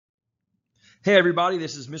Hey everybody,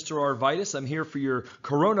 this is Mr. Arvites. I'm here for your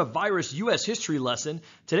coronavirus U.S. history lesson.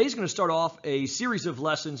 Today's going to start off a series of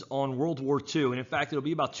lessons on World War II. And in fact, it'll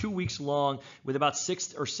be about 2 weeks long with about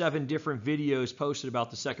 6 or 7 different videos posted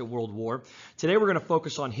about the Second World War. Today we're going to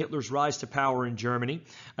focus on Hitler's rise to power in Germany.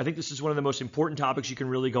 I think this is one of the most important topics you can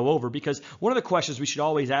really go over because one of the questions we should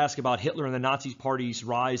always ask about Hitler and the Nazi Party's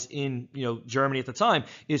rise in Germany at the time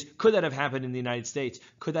is, could that have happened in the United States?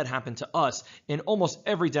 Could that happen to us? And almost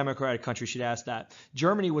every democratic country should ask that.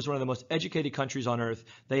 Germany was one of the most educated countries on earth.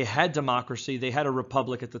 They had democracy. They had a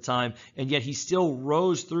republic at the time, and yet he still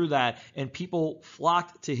rose through that, and people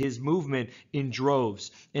flocked to his movement in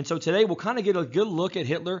droves. And so today we'll kind of get a good look at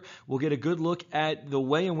Hitler. We'll get a good look at the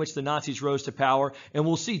way in which the Nazis rose to power, and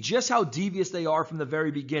we'll see just how devious they are from the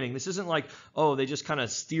very beginning. This isn't like, oh, they just kind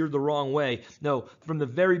of steered the wrong way. No, from the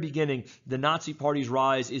very beginning, the Nazi Party's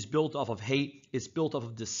rise is built off of hate. It's built off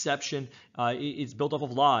of deception. It's built off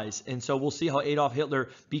of lies. And so we'll see how Adolf Hitler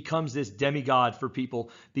becomes this demigod for people,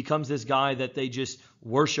 becomes this guy that they just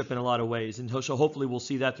worship in a lot of ways. And so hopefully we'll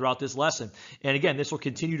see that throughout this lesson. And again, this will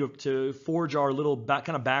continue to forge our little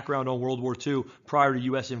kind of background on World War II prior to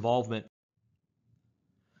U.S. involvement.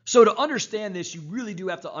 So to understand this, you really do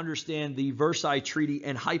have to understand the Versailles Treaty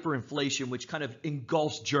and hyperinflation, which kind of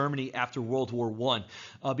engulfs Germany after World War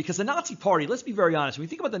I. Because the Nazi Party, let's be very honest, when you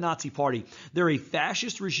think about the Nazi Party, they're a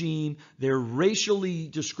fascist regime. They're racially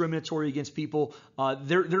discriminatory against people.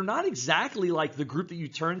 They're not exactly like the group that you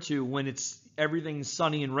turn to when everything's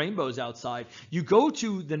sunny and rainbows outside. You go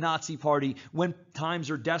to the Nazi Party when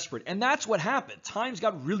times are desperate. And that's what happened. Times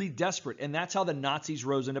got really desperate. And that's how the Nazis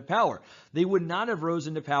rose into power. They would not have rose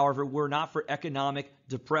into power if it were not for economic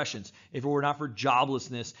depressions, if it were not for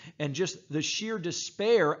joblessness, and just the sheer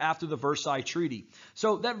despair after the Versailles Treaty.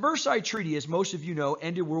 So that Versailles Treaty, as most of you know,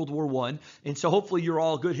 ended World War I. And so hopefully you're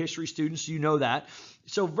all good history students, so you know that.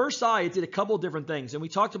 So Versailles did a couple of different things, and we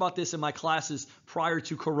talked about this in my classes prior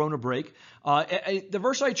to Corona break. The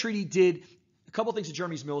Versailles Treaty did a couple of things to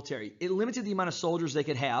Germany's military. It limited the amount of soldiers they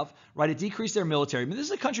could have, right? It decreased their military. I mean, this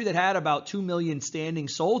is a country that had about 2 million standing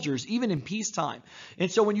soldiers, even in peacetime. And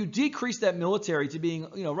so when you decrease that military to being,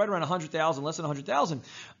 right around 100,000, less than 100,000,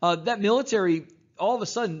 that military, all of a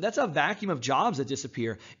sudden, that's a vacuum of jobs that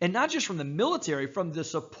disappear. And not just from the military, from the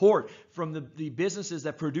support, from the businesses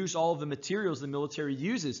that produce all of the materials the military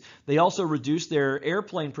uses. They also reduced their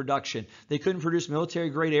airplane production. They couldn't produce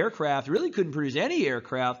military-grade aircraft, really couldn't produce any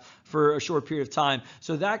aircraft for a short period of time.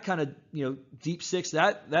 So that kind of, deep six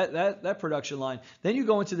that production line. Then you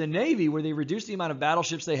go into the Navy, where they reduced the amount of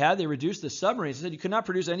battleships they had. They reduced the submarines. They said you could not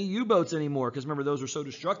produce any U-boats anymore because, remember, those were so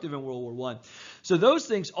destructive in World War I. So those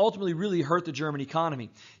things ultimately really hurt the German economy.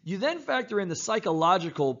 You then factor in the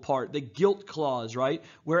psychological part, the guilt clause, right?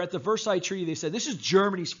 Where at the Versailles Treaty, they said, this is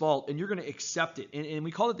Germany's fault, and you're going to accept it. And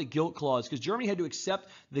we call it the guilt clause because Germany had to accept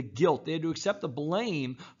the guilt. They had to accept the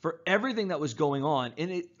blame for everything that was going on.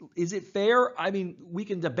 And is it fair? I mean, we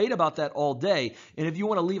can debate about that all day. And if you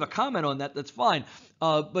want to leave a comment on that, that's fine.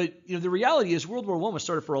 But the reality is World War I was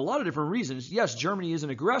started for a lot of different reasons. Yes, Germany is an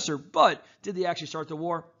aggressor, but did they actually start the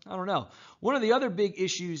war? I don't know. One of the other big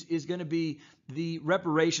issues is going to be the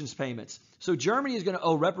reparations payments. So Germany is going to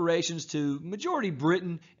owe reparations to majority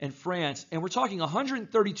Britain and France, and we're talking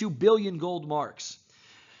 132 billion gold marks.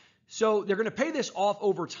 So they're going to pay this off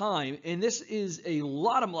over time, and this is a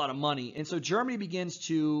lot of money. And so Germany begins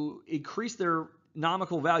to increase their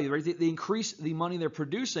nominal value, right? They increase the money they're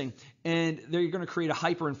producing, and they're going to create a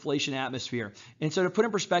hyperinflation atmosphere. And so to put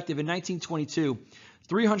in perspective, in 1922,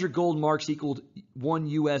 300 gold marks equaled $1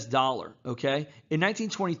 US, okay? In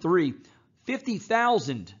 1923,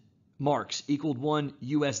 50,000 marks equaled $1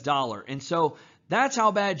 US. And so that's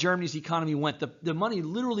how bad Germany's economy went. The money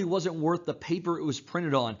literally wasn't worth the paper it was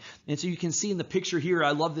printed on. And so you can see in the picture here,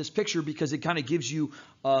 I love this picture because it kind of gives you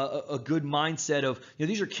a good mindset of,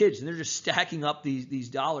 these are kids and they're just stacking up these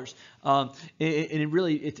dollars. And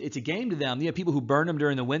it's a game to them. You had people who burned them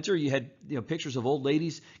during the winter. You had pictures of old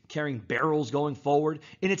ladies carrying barrels going forward.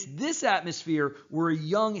 And it's this atmosphere where a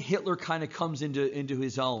young Hitler kind of comes into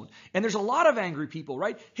his own. And there's a lot of angry people,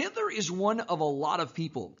 right? Hitler is one of a lot of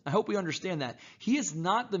people. I hope we understand that. He is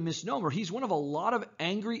not the misnomer. He's one of a lot of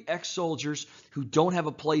angry ex-soldiers who don't have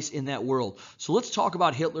a place in that world. So let's talk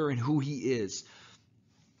about Hitler and who he is.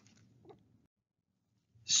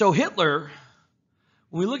 So Hitler,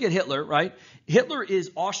 when we look at Hitler, right? Hitler is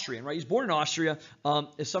Austrian, right? He's born in Austria.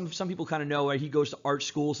 Some people kind of know, right? He goes to art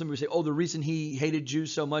school. Some people say, oh, the reason he hated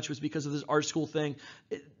Jews so much was because of this art school thing.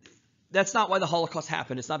 that's not why the Holocaust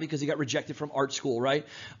happened. It's not because he got rejected from art school, right?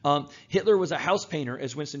 Hitler was a house painter,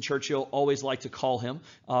 as Winston Churchill always liked to call him,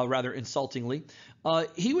 rather insultingly.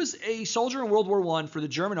 He was a soldier in World War I for the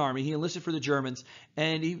German army. He enlisted for the Germans,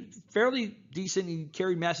 and he fairly decent. He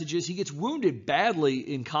carried messages. He gets wounded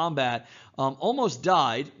badly in combat, almost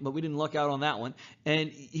died, but we didn't luck out on that one. And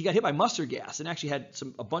he got hit by mustard gas and actually had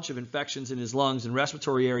a bunch of infections in his lungs and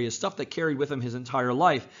respiratory areas, stuff that carried with him his entire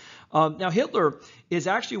life. Now, Hitler is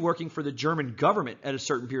actually working for the German government at a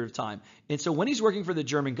certain period of time. And so when he's working for the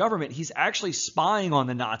German government, he's actually spying on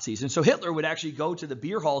the Nazis. And so Hitler would actually go to the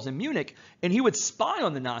beer halls in Munich, and he would spy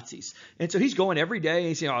on the Nazis. And so he's going every day, and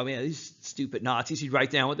he's saying, oh, man, these stupid Nazis. He'd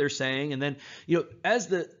write down what they're saying. And then, as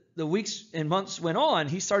the weeks and months went on,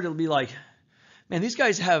 he started to be like, man, these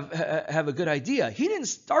guys have a good idea. He didn't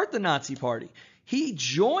start the Nazi Party. He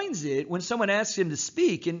joins it when someone asks him to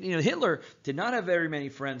speak. And, Hitler did not have very many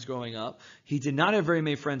friends growing up. He did not have very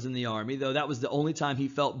many friends in the army, though that was the only time he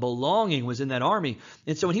felt belonging was in that army.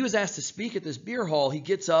 And so when he was asked to speak at this beer hall, he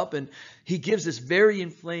gets up and he gives this very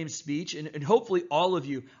inflamed speech. And hopefully all of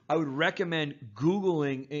you, I would recommend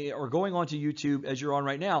Googling or going onto YouTube as you're on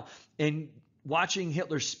right now and watching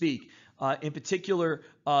Hitler speak. In particular,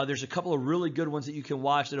 there's a couple of really good ones that you can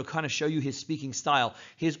watch that'll kind of show you his speaking style.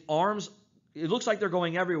 His arms, it looks like they're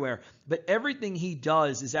going everywhere, but everything he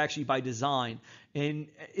does is actually by design. And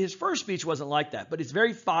his first speech wasn't like that, but it's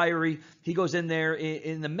very fiery. He goes in there,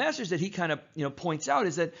 and the message that he kind of points out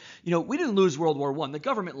is that we didn't lose World War I. The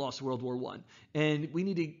government lost World War I, and we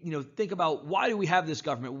need to think about why do we have this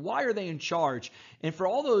government? Why are they in charge? And for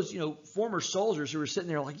all those former soldiers who were sitting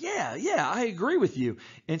there like, yeah, I agree with you.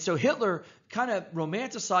 And so Hitler kind of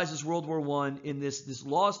romanticizes World War I in this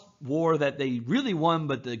lost war that they really won,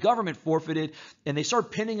 but the government forfeited, and they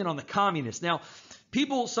start pinning it on the communists. Now,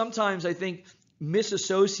 people sometimes, I think,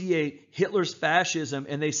 misassociate Hitler's fascism,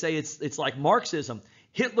 and they say it's like Marxism.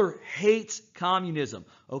 Hitler hates communism,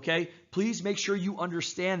 okay? Please make sure you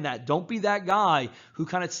understand that. Don't be that guy who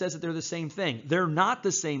kind of says that they're the same thing. They're not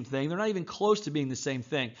the same thing. They're not even close to being the same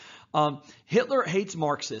thing. Hitler hates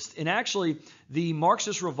Marxists. And actually, the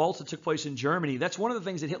Marxist revolts that took place in Germany, that's one of the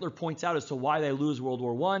things that Hitler points out as to why they lose World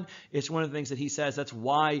War I. It's one of the things that he says that's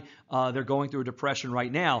why they're going through a depression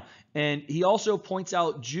right now. And he also points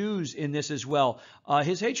out Jews in this as well.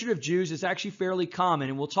 His hatred of Jews is actually fairly common.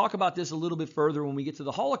 And we'll talk about this a little bit further when we get to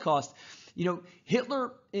the Holocaust.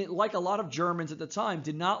 Hitler, like a lot of Germans at the time,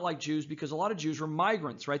 did not like Jews because a lot of Jews were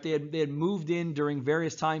migrants, right? They had moved in during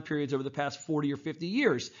various time periods over the past 40 or 50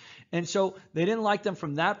 years. And so they didn't like them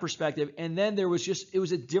from that perspective. And then it was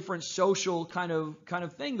a different social kind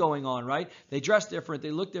of thing going on, right? They dressed different,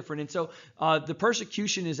 they looked different. And so the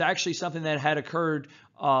persecution is actually something that had occurred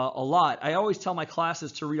a lot. I always tell my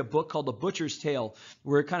classes to read a book called The Butcher's Tale,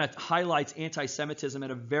 where it kind of highlights anti-Semitism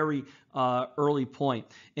at a very early point.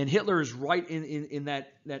 And Hitler is right in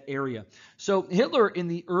that area. So Hitler in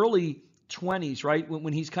the early 20s, right,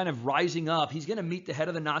 when he's kind of rising up, he's going to meet the head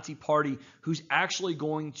of the Nazi Party who's actually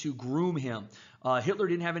going to groom him. Hitler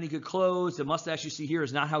didn't have any good clothes. The mustache you see here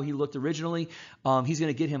is not how he looked originally. He's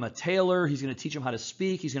going to get him a tailor. He's going to teach him how to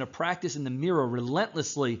speak. He's going to practice in the mirror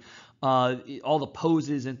relentlessly all the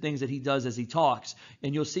poses and things that he does as he talks.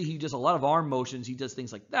 And you'll see he does a lot of arm motions. He does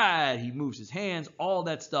things like that. He moves his hands. All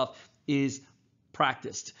that stuff is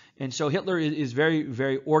practiced. And so Hitler is very,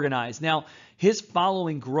 very organized. Now, his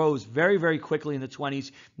following grows very, very quickly in the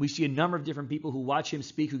 20s. We see a number of different people who watch him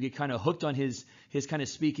speak, who get kind of hooked on his kind of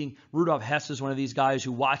speaking. Rudolf Hess is one of these guys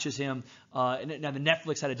who watches him. And now the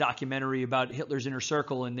Netflix had a documentary about Hitler's inner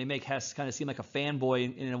circle, and they make Hess kind of seem like a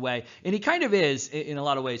fanboy in a way. And he kind of is in a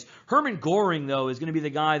lot of ways. Hermann Göring, though, is going to be the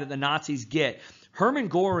guy that the Nazis get. Hermann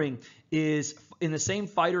Göring is in the same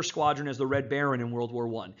fighter squadron as the Red Baron in World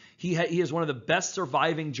War I. He is one of the best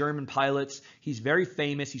surviving German pilots. He's very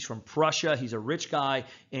famous. He's from Prussia. He's a rich guy,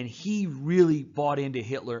 and he really bought into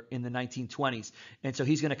Hitler in the 1920s. And so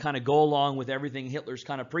he's going to kind of go along with everything Hitler's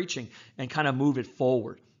kind of preaching and kind of move it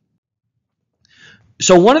forward.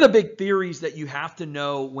 So one of the big theories that you have to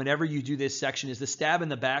know whenever you do this section is the stab in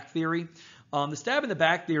the back theory. The stab in the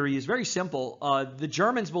back theory is very simple. The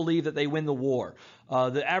Germans believe that they win the war.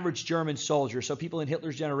 The average German soldier, so people in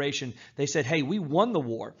Hitler's generation, they said, hey, we won the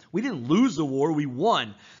war. We didn't lose the war, we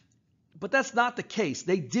won. But that's not the case.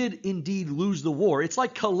 They did indeed lose the war. It's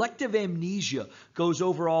like collective amnesia goes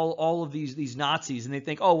over all of these Nazis, and they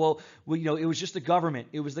think, oh, well, it was just the government.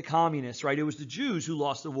 It was the communists, right? It was the Jews who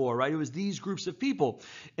lost the war, right? It was these groups of people.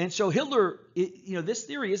 And so Hitler, this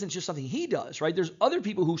theory isn't just something he does, right? There's other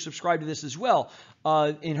people who subscribe to this as well.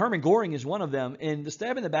 And Hermann Göring is one of them. And the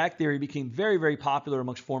stab in the back theory became very, very popular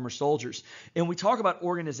amongst former soldiers. And we talk about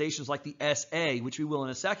organizations like the SA, which we will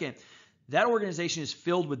in a second. that organization is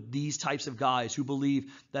filled with these types of guys who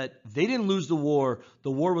believe that they didn't lose the war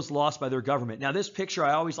was lost by their government. Now, this picture,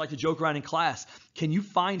 I always like to joke around in class. Can you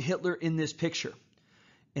find Hitler in this picture?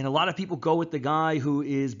 And a lot of people go with the guy who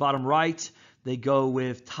is bottom right. They go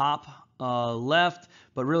with top left,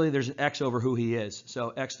 but really there's an X over who he is. So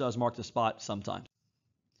X does mark the spot sometimes.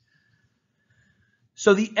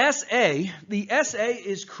 So the SA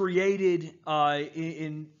is created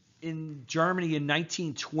in Germany in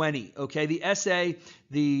 1920. Okay, the SA,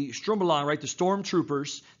 the Sturmbelang, right, the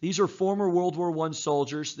stormtroopers. These are former World War I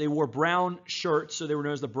soldiers. They wore brown shirts, so they were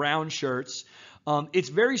known as the brown shirts. It's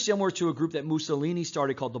very similar to a group that Mussolini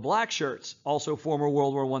started called the Black Shirts, also former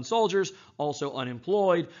World War I soldiers, also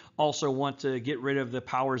unemployed, also want to get rid of the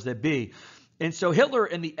powers that be. And so Hitler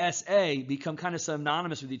and the SA become kind of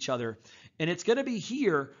synonymous with each other. And it's going to be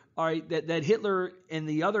here, all right, that Hitler and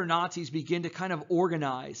the other Nazis begin to kind of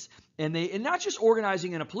organize. And not just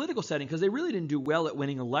organizing in a political setting, because they really didn't do well at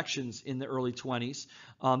winning elections in the early 20s.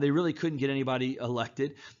 They really couldn't get anybody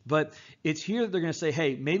elected. But it's here that they're going to say,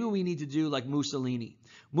 hey, maybe we need to do like Mussolini.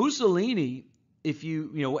 Mussolini, if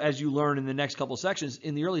as you learn in the next couple of sections,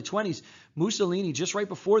 in the early 20s, Mussolini, just right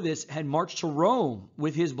before this, had marched to Rome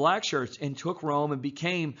with his black shirts and took Rome and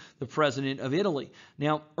became the president of Italy.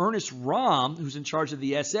 Now, Ernest Röhm, who's in charge of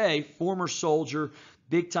the SA, former soldier,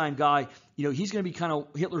 big-time guy, he's going to be kind of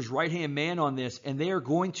Hitler's right-hand man on this, and they are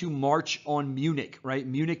going to march on Munich, right?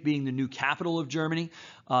 Munich being the new capital of Germany.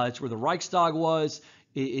 It's where the Reichstag was.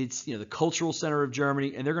 It's the cultural center of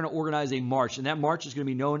Germany, and they're going to organize a march, and that march is going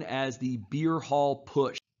to be known as the Beer Hall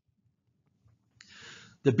Push.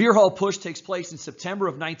 The Beer Hall Push takes place in September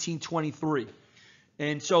of 1923.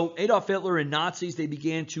 And so Adolf Hitler and Nazis, they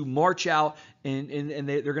began to march out, and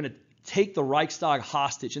they're going to take the Reichstag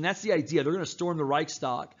hostage. And that's the idea. They're going to storm the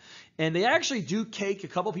Reichstag. And they actually do take a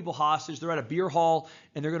couple people hostage. They're at a beer hall,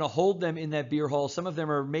 and they're going to hold them in that beer hall. Some of them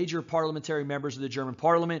are major parliamentary members of the German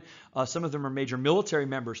parliament. Some of them are major military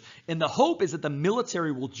members. And the hope is that the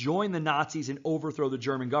military will join the Nazis and overthrow the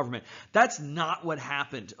German government. That's not what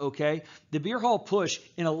happened, okay? The beer hall push,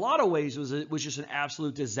 in a lot of ways, was just an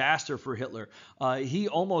absolute disaster for Hitler. He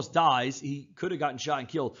almost dies. He could have gotten shot and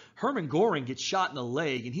killed. Hermann Göring gets shot in the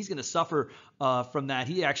leg, and he's going to suffer from that.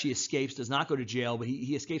 He actually escapes, does not go to jail, but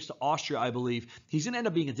he escapes to Austria, I believe. He's going to end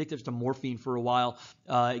up being addicted to morphine for a while.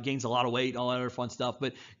 Gains a lot of weight and all that other fun stuff.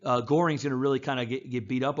 But Göring's going to really kind of get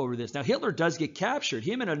beat up over this. Now, Hitler does get captured.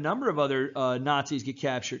 Him and a number of other Nazis get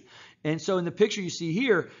captured. And so in the picture you see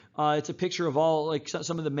here, it's a picture of all, like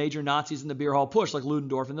some of the major Nazis in the beer hall push, like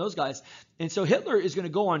Ludendorff and those guys. And so Hitler is going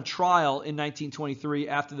to go on trial in 1923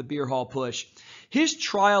 after the beer hall push. His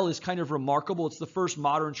trial is kind of remarkable. It's the first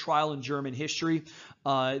modern trial in German history.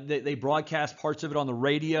 They broadcast parts of it on the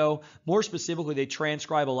radio. More specifically, they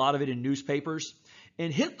transcribe a lot of it in newspapers.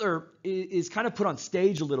 And Hitler is kind of put on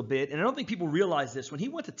stage a little bit, and I don't think people realize this. When he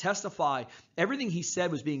went to testify, everything he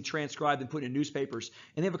said was being transcribed and put in newspapers.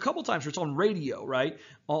 And they have a couple times where it's on radio, right,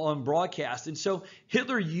 on broadcast. And so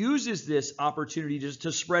Hitler uses this opportunity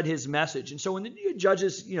to spread his message. And so when the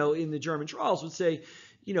judges, in the German trials would say,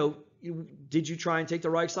 did you try and take the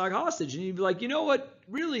Reichstag hostage? And you'd be like, what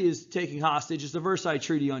really is taking hostage is the Versailles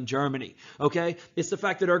Treaty on Germany, okay? It's the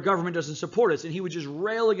fact that our government doesn't support us. And he would just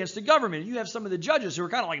rail against the government. And you have some of the judges who are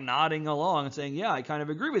kind of like nodding along and saying, yeah, I kind of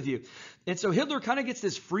agree with you. And so Hitler kind of gets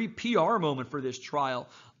this free PR moment for this trial.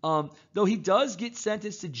 Though he does get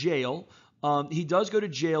sentenced to jail. He does go to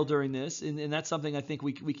jail during this, and that's something I think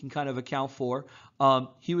we can kind of account for.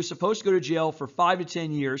 He was supposed to go to jail for 5 to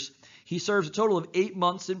 10 years. He serves a total of 8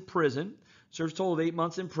 months in prison.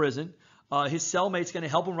 His cellmate's going to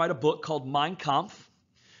help him write a book called Mein Kampf,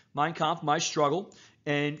 My Struggle.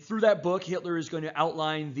 And through that book, Hitler is going to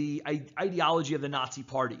outline the ideology of the Nazi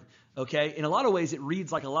Party. Okay, in a lot of ways, it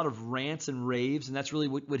reads like a lot of rants and raves, and that's really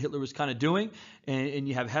what Hitler was kind of doing. And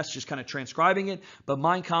you have Hess just kind of transcribing it. But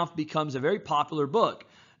Mein Kampf becomes a very popular book.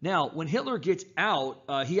 Now, when Hitler gets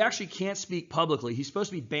out, he actually can't speak publicly. He's supposed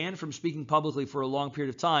to be banned from speaking publicly for a long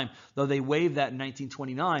period of time, though they waived that in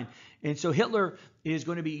 1929. And so Hitler is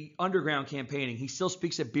going to be underground campaigning. He still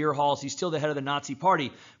speaks at beer halls. He's still the head of the Nazi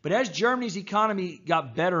Party. But as Germany's economy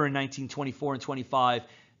got better in 1924 and 25,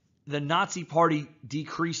 the Nazi Party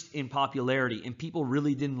decreased in popularity, and people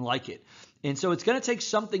really didn't like it. And so it's going to take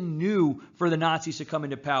something new for the Nazis to come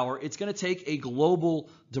into power. It's going to take a global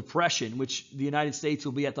depression, which the United States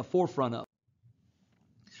will be at the forefront of.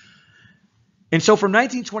 And so from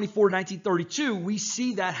 1924 to 1932, we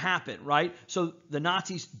see that happen, right? So the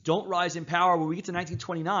Nazis don't rise in power. When we get to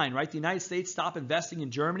 1929, right, the United States stop investing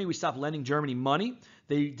in Germany. We stop lending Germany money.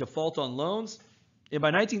 They default on loans. And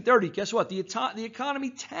by 1930, guess what? The economy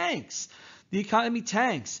tanks. The economy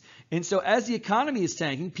tanks. And so as the economy is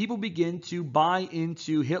tanking, people begin to buy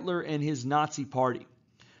into Hitler and his Nazi party.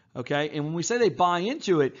 Okay? And when we say they buy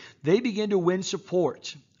into it, they begin to win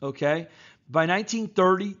support. Okay? By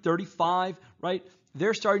 1930, 35, right?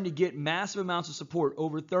 They're starting to get massive amounts of support,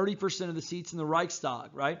 over 30% of the seats in the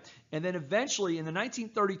Reichstag, right? And then eventually in the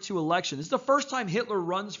 1932 election, this is the first time Hitler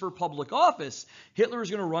runs for public office. Hitler is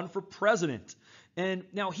going to run for president. And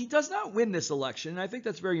now he does not win this election, and I think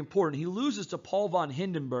that's very important. He loses to Paul von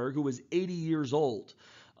Hindenburg, who was 80 years old.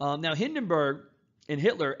 Now Hindenburg and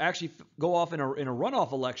Hitler actually go off in a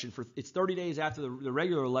runoff election. It's 30 days after the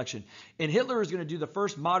regular election. And Hitler is going to do the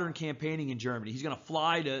first modern campaigning in Germany. He's going to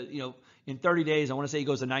fly to, in 30 days, I want to say he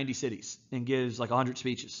goes to 90 cities and gives like 100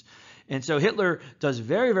 speeches. And so Hitler does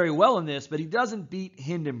very, very well in this, but he doesn't beat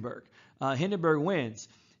Hindenburg. Hindenburg wins.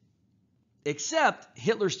 Except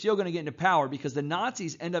Hitler's still going to get into power because the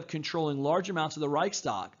Nazis end up controlling large amounts of the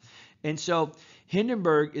Reichstag. And so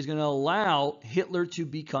Hindenburg is going to allow Hitler to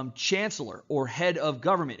become chancellor or head of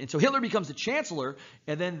government. And so Hitler becomes the chancellor,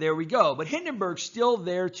 and then there we go. But Hindenburg's still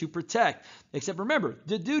there to protect. Except remember,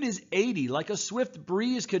 the dude is 80. Like a swift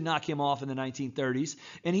breeze could knock him off in the 1930s.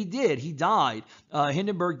 And he did. He died.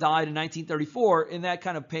 Hindenburg died in 1934, and that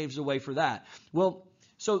kind of paves the way for that. Well,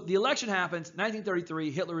 so the election happens,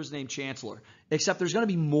 1933, Hitler is named chancellor. Except there's going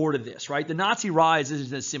to be more to this, right? The Nazi rise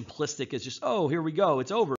isn't as simplistic as just, oh, here we go,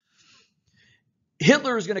 it's over.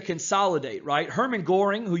 Hitler is going to consolidate, right? Hermann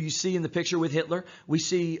Göring, who you see in the picture with Hitler. We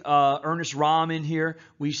see Ernest Röhm in here.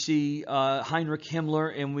 We see Heinrich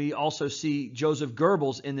Himmler, and we also see Joseph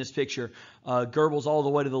Goebbels in this picture. Goebbels all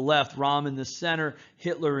the way to the left, Röhm in the center,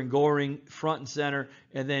 Hitler and Göring front and center,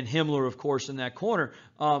 and then Himmler, of course, in that corner.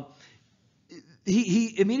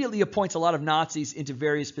 He immediately appoints a lot of Nazis into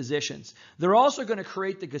various positions. They're also going to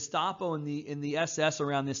create the Gestapo and the SS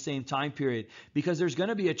around this same time period because there's going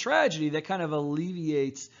to be a tragedy that kind of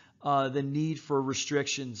alleviates the need for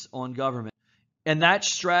restrictions on government. And that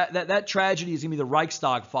tragedy is going to be the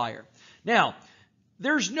Reichstag fire. Now,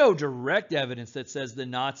 there's no direct evidence that says the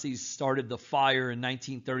Nazis started the fire in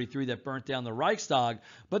 1933 that burnt down the Reichstag,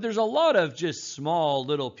 but there's a lot of just small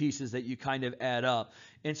little pieces that you kind of add up.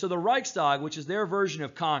 And so the Reichstag, which is their version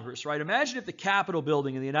of Congress, right? Imagine if the Capitol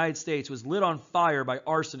building in the United States was lit on fire by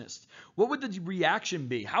arsonists. What would the reaction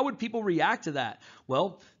be? How would people react to that?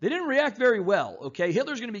 Well, they didn't react very well, okay?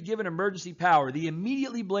 Hitler's going to be given emergency power. They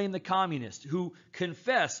immediately blame the communists who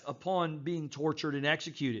confess upon being tortured and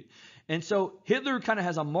executed. And so Hitler kind of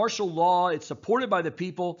has a martial law. It's supported by the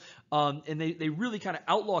people, and they really kind of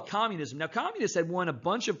outlaw communism. Now, communists had won a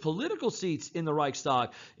bunch of political seats in the Reichstag,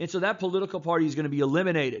 and so that political party is going to be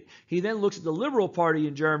eliminated. He then looks at the Liberal Party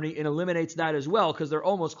in Germany and eliminates that as well because they're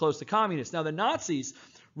almost close to communists. Now, the Nazis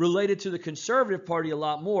related to the Conservative Party a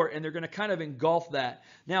lot more, and they're going to kind of engulf that.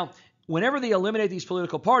 Now, whenever they eliminate these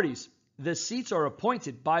political parties, the seats are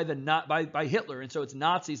appointed by Hitler, and so it's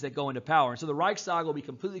Nazis that go into power. And so the Reichstag will be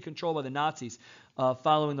completely controlled by the Nazis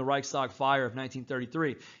following the Reichstag fire of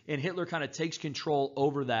 1933. And Hitler kind of takes control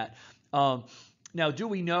over that. Now, do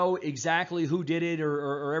we know exactly who did it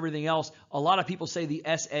or everything else? A lot of people say the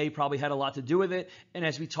SA probably had a lot to do with it. And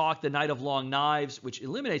as we talked, the Night of Long Knives, which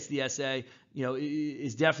eliminates the SA,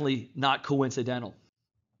 is definitely not coincidental.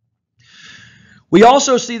 We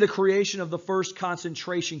also see the creation of the first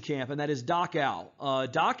concentration camp, and that is Dachau.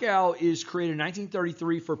 Dachau is created in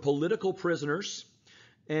 1933 for political prisoners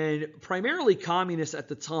and primarily communists at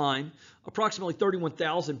the time. Approximately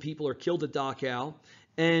 31,000 people are killed at Dachau.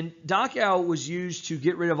 And Dachau was used to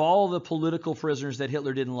get rid of all the political prisoners that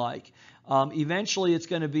Hitler didn't like. Eventually, it's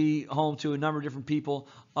going to be home to a number of different people.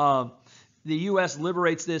 The U.S.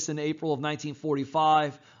 liberates this in April of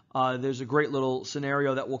 1945. There's a great little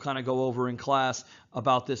scenario that we'll kind of go over in class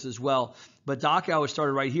about this as well. But Dachau was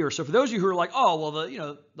started right here. So for those of you who are like, oh,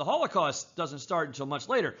 well, the Holocaust doesn't start until much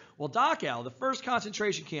later. Well, Dachau, the first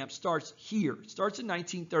concentration camp, starts here. It starts in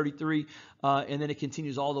 1933, and then it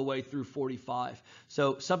continues all the way through 45.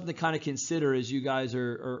 So something to kind of consider as you guys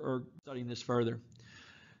are studying this further.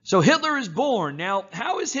 So Hitler is born. Now,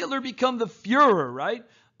 how has Hitler become the Führer, right?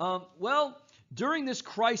 During this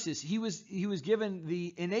crisis, he was given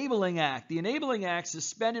the Enabling Act. The Enabling Act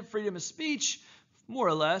suspended freedom of speech, more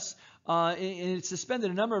or less, and it suspended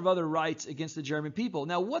a number of other rights against the German people.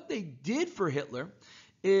 Now, what they did for Hitler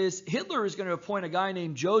is going to appoint a guy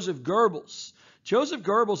named Joseph Goebbels. Joseph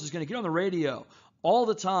Goebbels is going to get on the radio all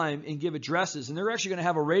the time and give addresses, and they're actually going to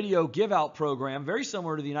have a radio give-out program, very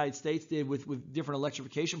similar to the United States did with different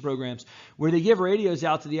electrification programs, where they give radios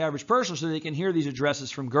out to the average person so they can hear these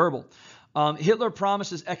addresses from Goebbels. Hitler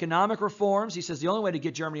promises economic reforms. He says the only way to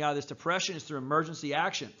get Germany out of this depression is through emergency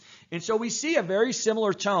action. And so we see a very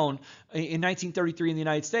similar tone in 1933 in the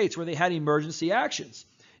United States, where they had emergency actions.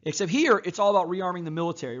 Except here, it's all about rearming the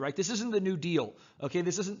military, right? This isn't the New Deal, okay?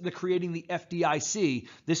 This isn't creating the FDIC.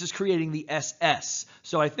 This is creating the SS.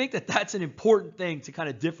 So I think that that's an important thing to kind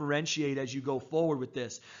of differentiate as you go forward with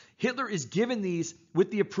this. Hitler is given these with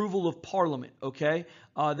the approval of Parliament, okay?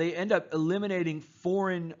 They end up eliminating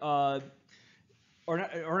foreign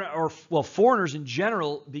foreigners in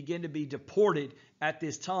general begin to be deported at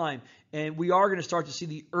this time. And we are going to start to see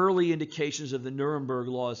the early indications of the Nuremberg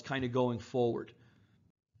laws kind of going forward.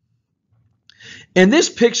 And this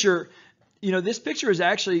picture, this picture is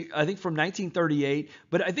actually, I think, from 1938,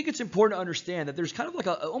 but I think it's important to understand that there's kind of like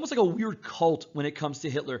almost like a weird cult when it comes to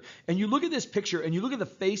Hitler. And you look at this picture and you look at the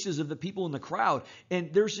faces of the people in the crowd,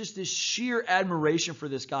 and there's just this sheer admiration for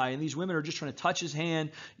this guy. And these women are just trying to touch his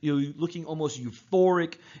hand, looking almost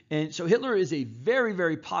euphoric. And so Hitler is a very,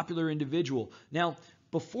 very popular individual. Now,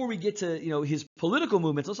 before we get to, his political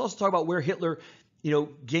movements, let's also talk about where Hitler,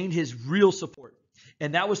 gained his real support.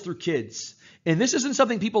 And that was through kids. And this isn't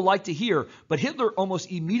something people like to hear, but Hitler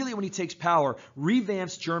almost immediately when he takes power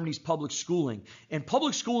revamps Germany's public schooling. And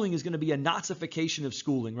public schooling is going to be a Nazification of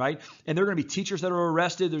schooling, right? And there are going to be teachers that are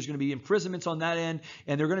arrested. There's going to be imprisonments on that end.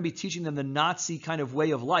 And they're going to be teaching them the Nazi kind of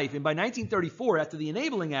way of life. And by 1934, after the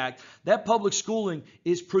Enabling Act, that public schooling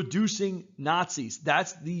is producing Nazis.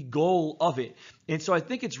 That's the goal of it. And so I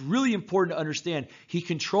think it's really important to understand he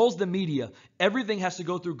controls the media. Everything has to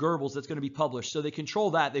go through Goebbels that's going to be published. So they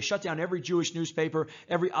control that. They shut down every Jewish newspaper,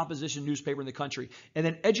 every opposition newspaper in the country. And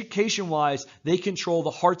then education-wise, they control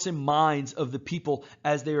the hearts and minds of the people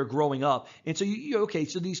as they are growing up. And so,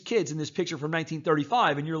 so these kids in this picture from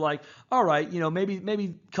 1935, and you're like, all right,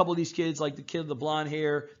 maybe a couple of these kids, like the kid with the blonde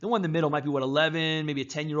hair, the one in the middle might be, 11, maybe a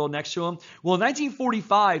 10-year-old next to him. Well, in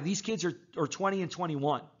 1945, these kids are 20 and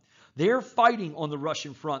 21. They're fighting on the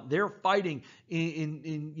Russian front. They're fighting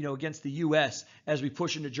against the U.S. as we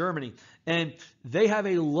push into Germany. And they have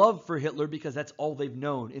a love for Hitler because that's all they've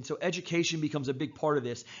known. And so education becomes a big part of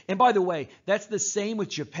this. And by the way, that's the same with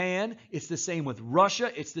Japan. It's the same with Russia.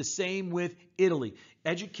 It's the same with Italy.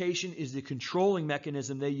 Education is the controlling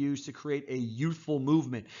mechanism they use to create a youthful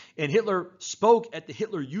movement. And Hitler spoke at the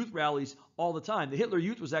Hitler Youth rallies all the time. The Hitler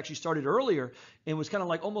Youth was actually started earlier and was kind of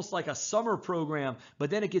almost like a summer program, but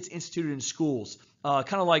then it gets instituted in schools.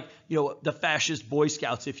 Kind of like, the fascist Boy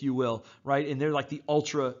Scouts, if you will, right? And they're like the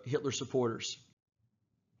ultra Hitler supporters.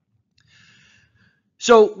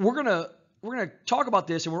 So we're going to talk about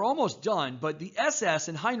this, and we're almost done, but the SS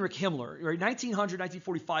and Heinrich Himmler, right? 1900,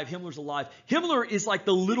 1945, Himmler's alive. Himmler is like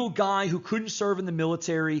the little guy who couldn't serve in the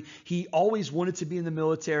military. He always wanted to be in the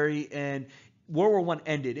military, and World War I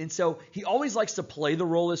ended. And so he always likes to play the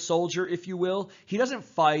role as soldier, if you will. He doesn't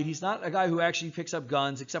fight. He's not a guy who actually picks up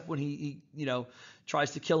guns, except when he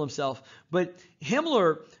tries to kill himself. But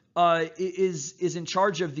Himmler is in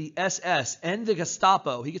charge of the SS and the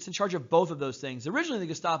Gestapo. He gets in charge of both of those things. Originally, the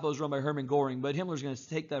Gestapo was run by Hermann Göring, but Himmler's going to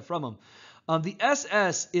take that from him. The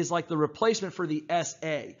SS is like the replacement for the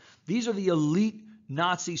SA. These are the elite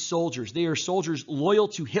Nazi soldiers. They are soldiers loyal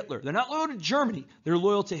to Hitler. They're not loyal to Germany. They're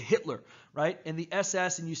loyal to Hitler, right? And the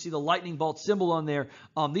SS, and you see the lightning bolt symbol on there,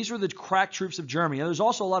 these are the crack troops of Germany. Now, there's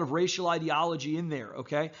also a lot of racial ideology in there,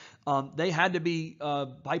 okay? They had to be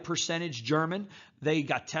by percentage German. They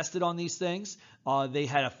got tested on these things. They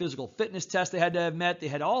had a physical fitness test they had to have met. They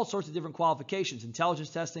had all sorts of different qualifications,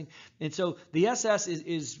 intelligence testing. And so the SS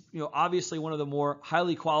is obviously one of the more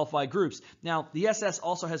highly qualified groups. Now, the SS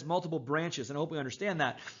also has multiple branches, and I hope we understand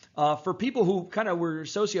that. For people who kind of were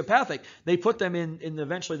sociopathic, they put them in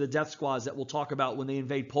eventually the death squads that we'll talk about when they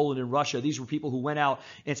invade Poland and Russia. These were people who went out,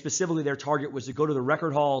 and specifically their target was to go to the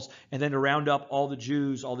record halls and then to round up all the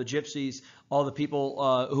Jews, all the gypsies, all the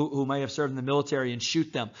people who might have served in the military and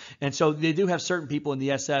shoot them. And so they do have certain people in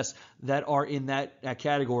the SS that are in that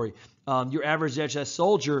category. Your average SS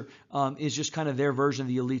soldier is just kind of their version of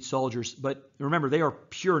the elite soldiers. But remember, they are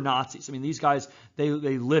pure Nazis. I mean, these guys, they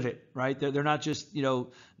live it, right? They're not just,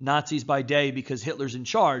 Nazis by day because Hitler's in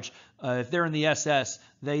charge. If they're in the SS,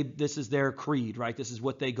 this is their creed, right? This is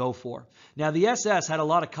what they go for. Now, the SS had a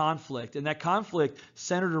lot of conflict, and that conflict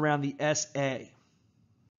centered around the SA.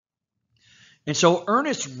 And so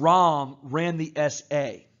Ernest Röhm ran the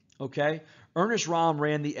SA, okay? Ernest Röhm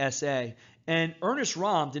ran the SA. And Ernest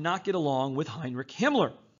Röhm did not get along with Heinrich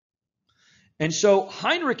Himmler. And so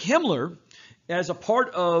Heinrich Himmler as a part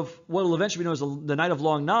of what will eventually be known as the Night of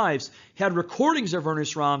Long Knives, had recordings of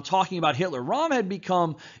Ernest Röhm talking about Hitler. Röhm had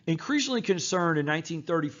become increasingly concerned in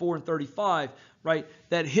 1934 and 35, right,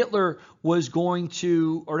 that Hitler was going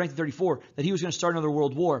to, or 1934, that he was going to start another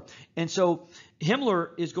world war. And so Himmler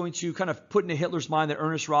is going to kind of put into Hitler's mind that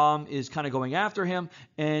Ernest Röhm is kind of going after him.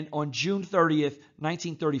 And on June 30th,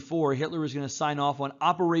 1934, Hitler is going to sign off on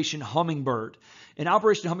Operation Hummingbird. And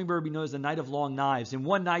Operation Hummingbird will be known as the Night of Long Knives. In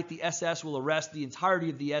one night, the SS will arrest the entirety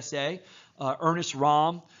of the SA. Ernest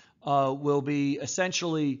Röhm will be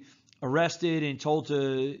essentially arrested and told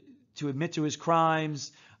to admit to his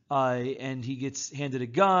crimes. And he gets handed a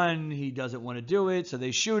gun. He doesn't want to do it, so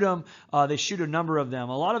they shoot him. They shoot a number of them.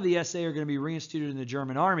 A lot of the SA are going to be reinstituted in the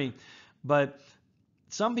German army, but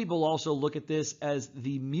some people also look at this as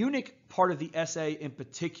the Munich part of the SA in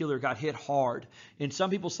particular got hit hard. And some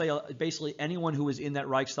people say basically anyone who was in that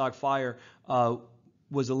Reichstag fire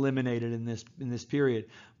was eliminated in this period.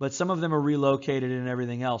 But some of them are relocated and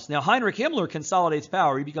everything else. Now, Heinrich Himmler consolidates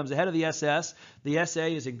power. He becomes the head of the SS. The SA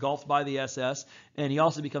is engulfed by the SS. And he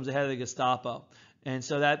also becomes the head of the Gestapo. And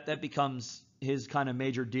so that becomes his kind of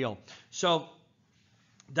major deal. So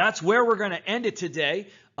that's where we're going to end it today.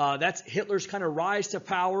 That's Hitler's kind of rise to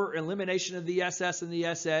power, elimination of the SS and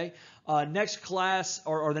the SA. Next class,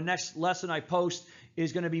 or the next lesson I post,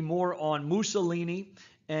 is going to be more on Mussolini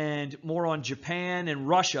and more on Japan and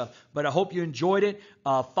Russia. But I hope you enjoyed it.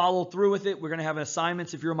 Follow through with it. We're going to have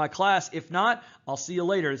assignments if you're in my class. If not, I'll see you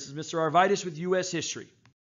later. This is Mr. Arvites with U.S. History.